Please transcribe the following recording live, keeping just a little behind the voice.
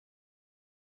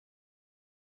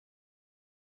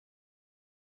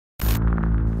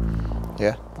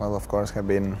Yeah, well, of course, have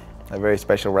been a very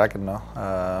special racket, no?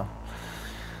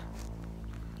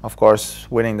 Of course,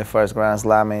 winning the first Grand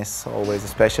Slam is always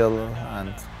special,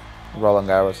 and Roland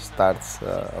Garros starts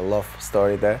a love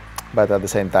story there. But at the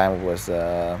same time, it was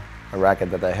a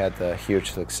racket that I had a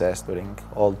huge success during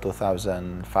all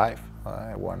 2005.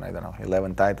 I won, I don't know,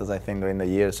 11 titles, I think, during the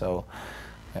year. So,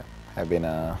 yeah, have been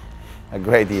a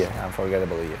great year,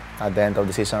 unforgettable year. At the end of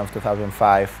the season of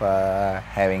 2005,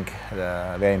 having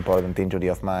the very important injury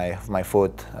of my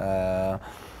foot,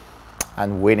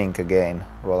 and winning again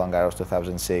Roland Garros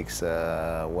 2006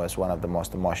 was one of the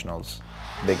most emotional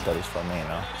victories for me. You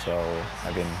know? So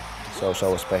I've been so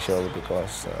special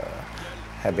because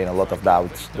have been a lot of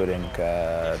doubts during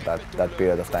that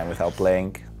period of time without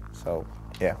playing. So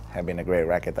yeah, have been a great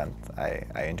racket and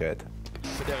I enjoy it.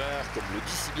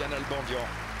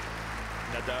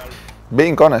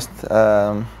 Being honest,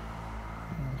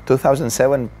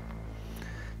 2007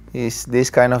 is this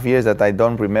kind of years that I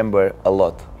don't remember a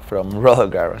lot from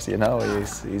Roland Garros. You know,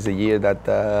 is a year that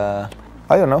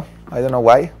I don't know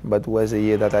why, but was a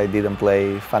year that I didn't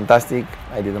play fantastic.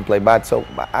 I didn't play bad, so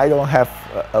I don't have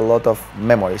a lot of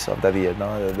memories of that year.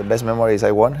 No, the best memory is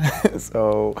I won,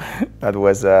 so that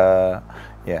was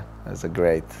yeah, it was a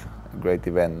great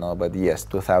event. No, but yes,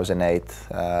 2008.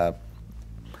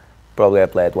 Probably I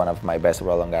played one of my best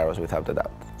Roland Garros without a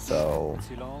doubt. So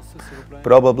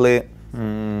probably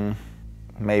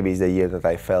maybe it's the year that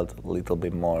I felt a little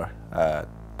bit more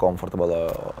comfortable,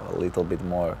 or a little bit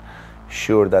more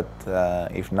sure that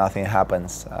if nothing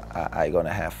happens, I'm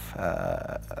gonna have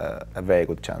a very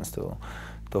good chance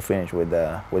to finish with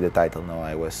the title. No,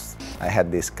 I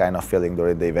had this kind of feeling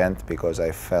during the event because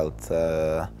I felt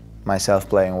myself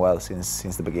playing well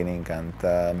since the beginning, and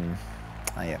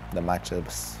yeah, the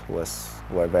matches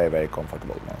were very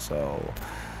comfortable. No? So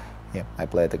yeah, I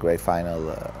played a great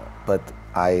final, but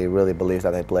I really believe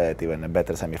that I played even a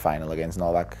better semi-final against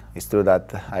Novak. It's true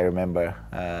that I remember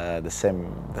the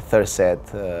third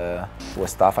set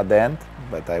was tough at the end,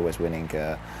 but I was winning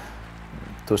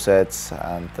 2 sets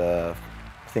and I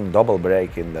think double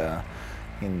break in the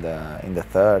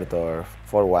third, or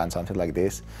 4-1, something like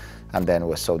this, and then it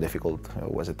was so difficult.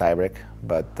 It was a tiebreak,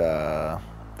 but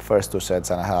first 2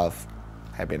 sets and a half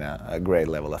have been a great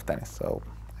level of tennis. So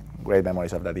great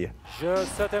memories of that year. Jeu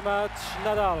 7 match,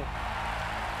 Nadal.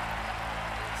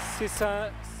 The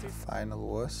final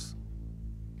was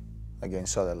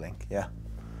against Soderling, yeah.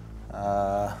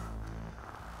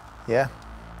 Yeah,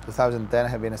 2010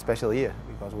 have been a special year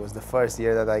because it was the first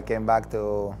year that I came back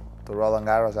to Roland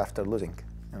Garros after losing.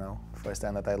 You know, first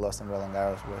time that I lost in Roland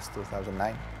Garros was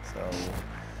 2009. So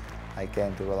I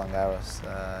came to Roland Garros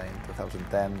in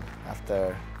 2010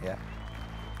 after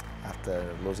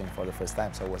losing for the first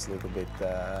time. So it was a little bit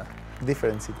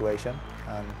different situation,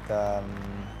 and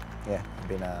yeah, it's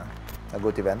been a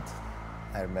good event.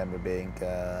 I remember being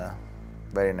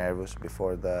very nervous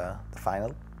before the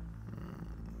final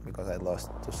because I lost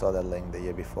to Soderling the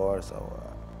year before, so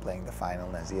playing the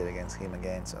final next year against him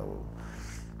again. So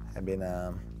have been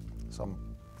some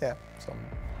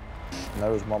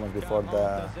nervous moments before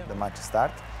the match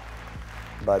start.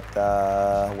 But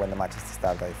when the matches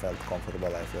start, I felt comfortable,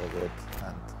 I feel good,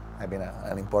 and it's been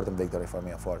an important victory for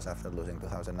me, of course, after losing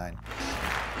 2009.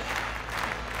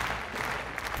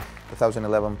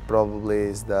 2011 probably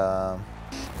is the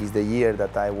year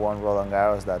that I won Roland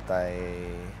Garros that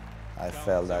I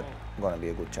felt that gonna be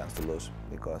a good chance to lose,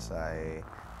 because I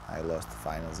lost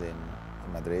finals in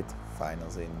Madrid,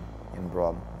 finals in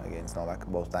Rome against Novak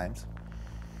both times.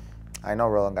 I know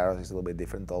Roland Garros is a little bit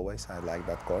different always. I like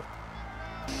that court.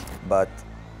 But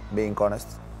being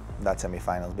honest, that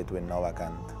semi-finals between Novak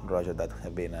and Roger, that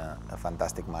have been a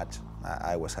fantastic match.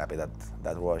 I was happy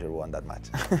that Roger won that match.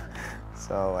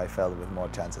 So I felt with more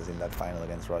chances in that final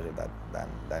against Roger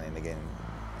than in the game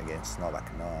against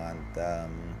Novak. No? And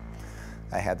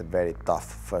I had a very tough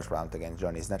first round against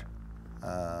John Isner,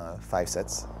 5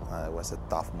 sets. It was a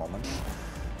tough moment.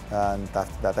 And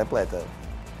after that I played a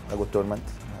good tournament.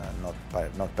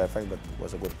 Not perfect, but it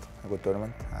was a good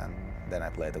tournament, and then I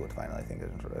played a good final, I think,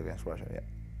 against Russia. Yeah.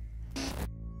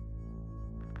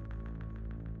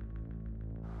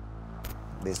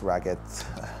 This racket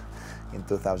in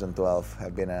 2012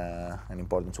 have been an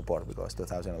important support, because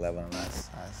 2011, as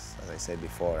I said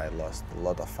before, I lost a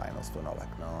lot of finals to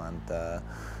Novak. No? And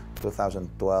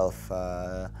 2012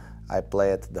 I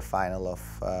played the final of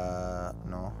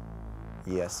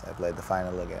Yes, I played the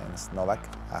final against Novak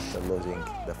after losing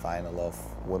the final of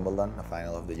Wimbledon, the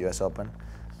final of the US Open,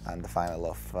 and the final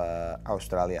of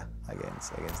Australia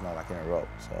against Novak in a row.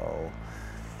 So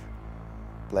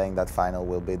playing that final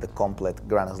will be the complete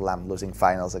Grand Slam losing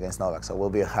finals against Novak, so it will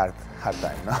be a hard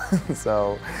time, no?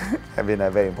 So it's been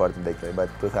a very important victory, but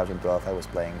 2012 I was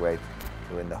playing great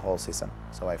during the whole season,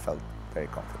 so I felt very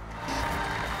confident.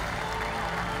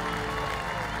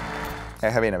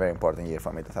 It has been a very important year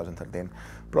for me, 2013.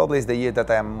 Probably is the year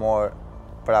that I am more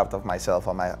proud of myself,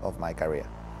 of my career.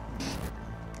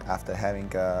 After having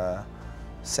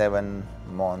 7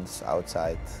 months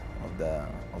outside of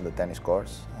the tennis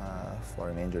course for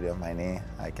an injury of my knee,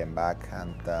 I came back,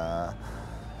 and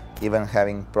even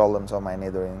having problems on my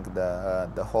knee during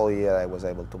the whole year, I was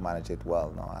able to manage it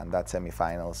well. No? And that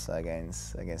semi-finals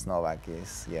against Novak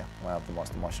is one of the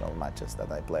most emotional matches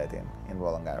that I played in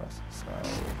Roland Garros. So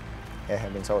it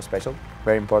has been so special.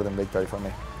 Very important victory for me,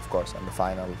 of course. And the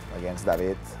final against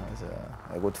David was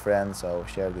a good friend, so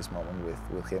share this moment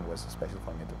with him was special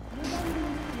for me too.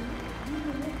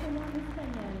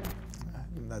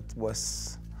 That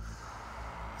was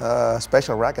a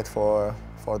special racket for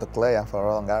the clay and for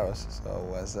Roland Garros. So it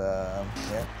was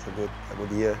it's a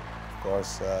good year. Of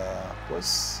course, it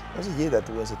was a year that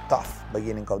was a tough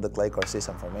beginning of the clay court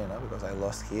season for me, no? Because I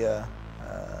lost here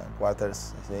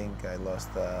quarters. I think I lost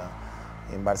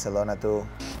in Barcelona too.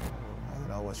 I don't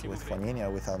know, was with Fognini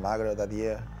or with Almagro that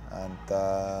year. And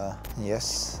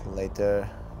yes, later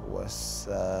was.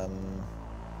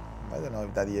 I don't know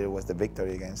if that year was the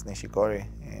victory against Nishikori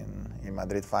in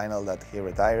Madrid final that he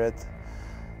retired.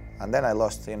 And then I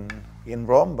lost in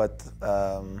Rome, but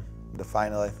the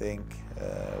final, I think,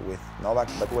 with Novak,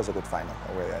 but it was a good final.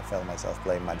 Already I felt myself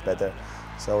playing much better.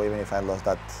 So even if I lost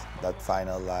that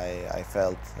final, I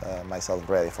felt myself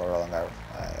ready for Roland Garros.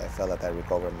 I felt that I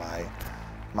recovered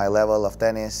my level of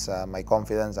tennis, my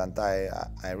confidence, and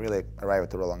I really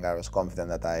arrived to Roland Garros confident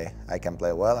that I can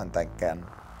play well and I can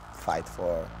fight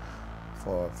for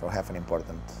have an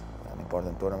important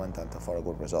tournament and for a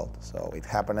good result. So it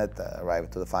happened,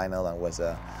 arrived to the final, and was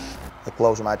a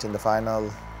close match in the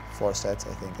final, 4 sets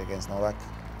I think against Novak.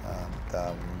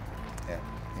 And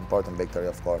important victory,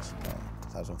 of course.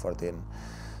 2014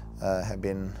 had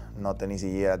been not an easy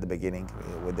year at the beginning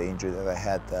with the injury that I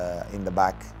had in the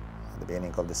back at the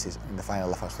beginning of the season, in the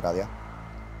final of Australia.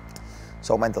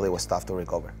 So mentally it was tough to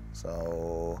recover.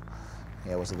 So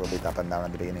it was a little bit up and down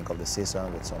at the beginning of the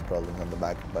season with some problems on the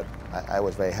back, but I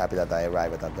was very happy that I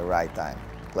arrived at the right time,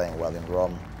 playing well in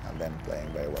Rome and then playing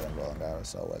very well in Roland Garros.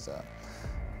 So it was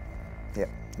an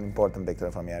important victory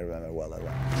for me. I remember well that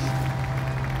one.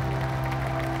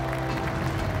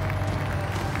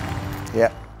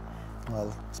 Yeah,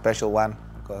 well, special one,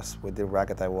 because with the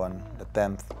racket I won the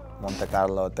 10th Monte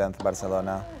Carlo, 10th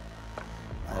Barcelona.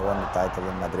 I won the title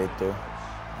in Madrid too,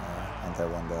 and I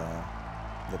won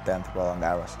the 10th Roland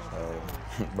Garros,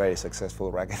 so very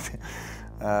successful racket.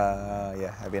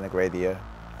 It's been a great year,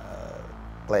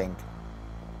 playing,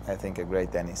 I think, a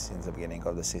great tennis since the beginning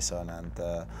of the season and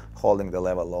holding the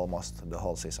level almost the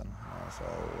whole season. So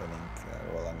winning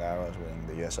Roland Garros, winning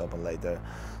the US Open later.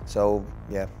 So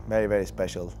yeah, very, very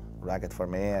special racket for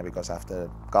me, because after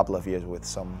a couple of years with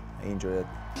some injury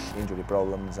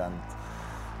problems and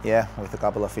with a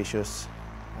couple of issues,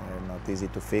 not easy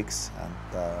to fix, and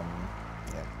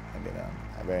it's been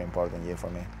a very important year for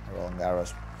me. Roland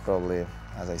Garros, probably,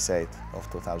 as I said, of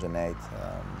 2008.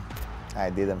 I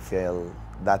didn't feel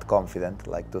that confident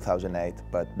like 2008,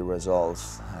 but the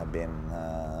results have been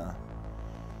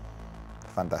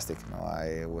fantastic. No,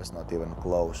 I was not even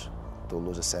close to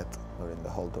lose a set during the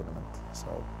whole tournament. So,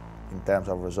 in terms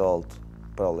of result,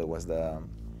 probably was the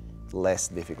less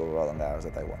difficult Roland Garros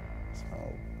that I won. So,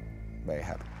 very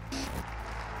happy.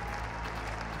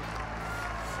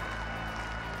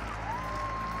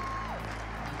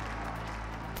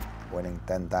 Winning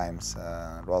 10 times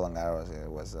Roland Garros,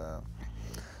 it was an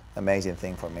amazing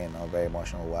thing for me. Very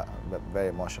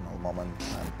emotional moment.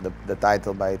 And the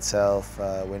title by itself,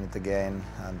 win it again,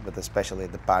 but especially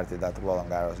the party that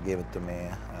Roland Garros gave it to me,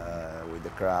 with the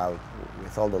crowd,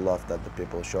 with all the love that the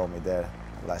people showed me there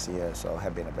last year. So it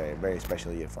has been a very, very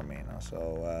special year for me.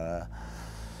 So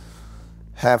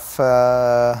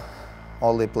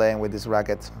only playing with this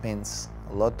racket means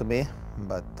a lot to me,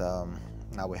 but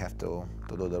now we have to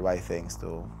do the right things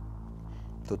to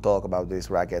talk about this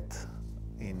racket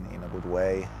in a good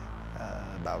way,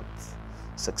 about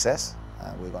success,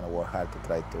 and we're going to work hard to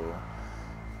try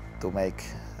to make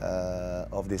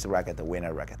of this racket a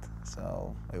winner racket.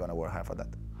 So we're going to work hard for that.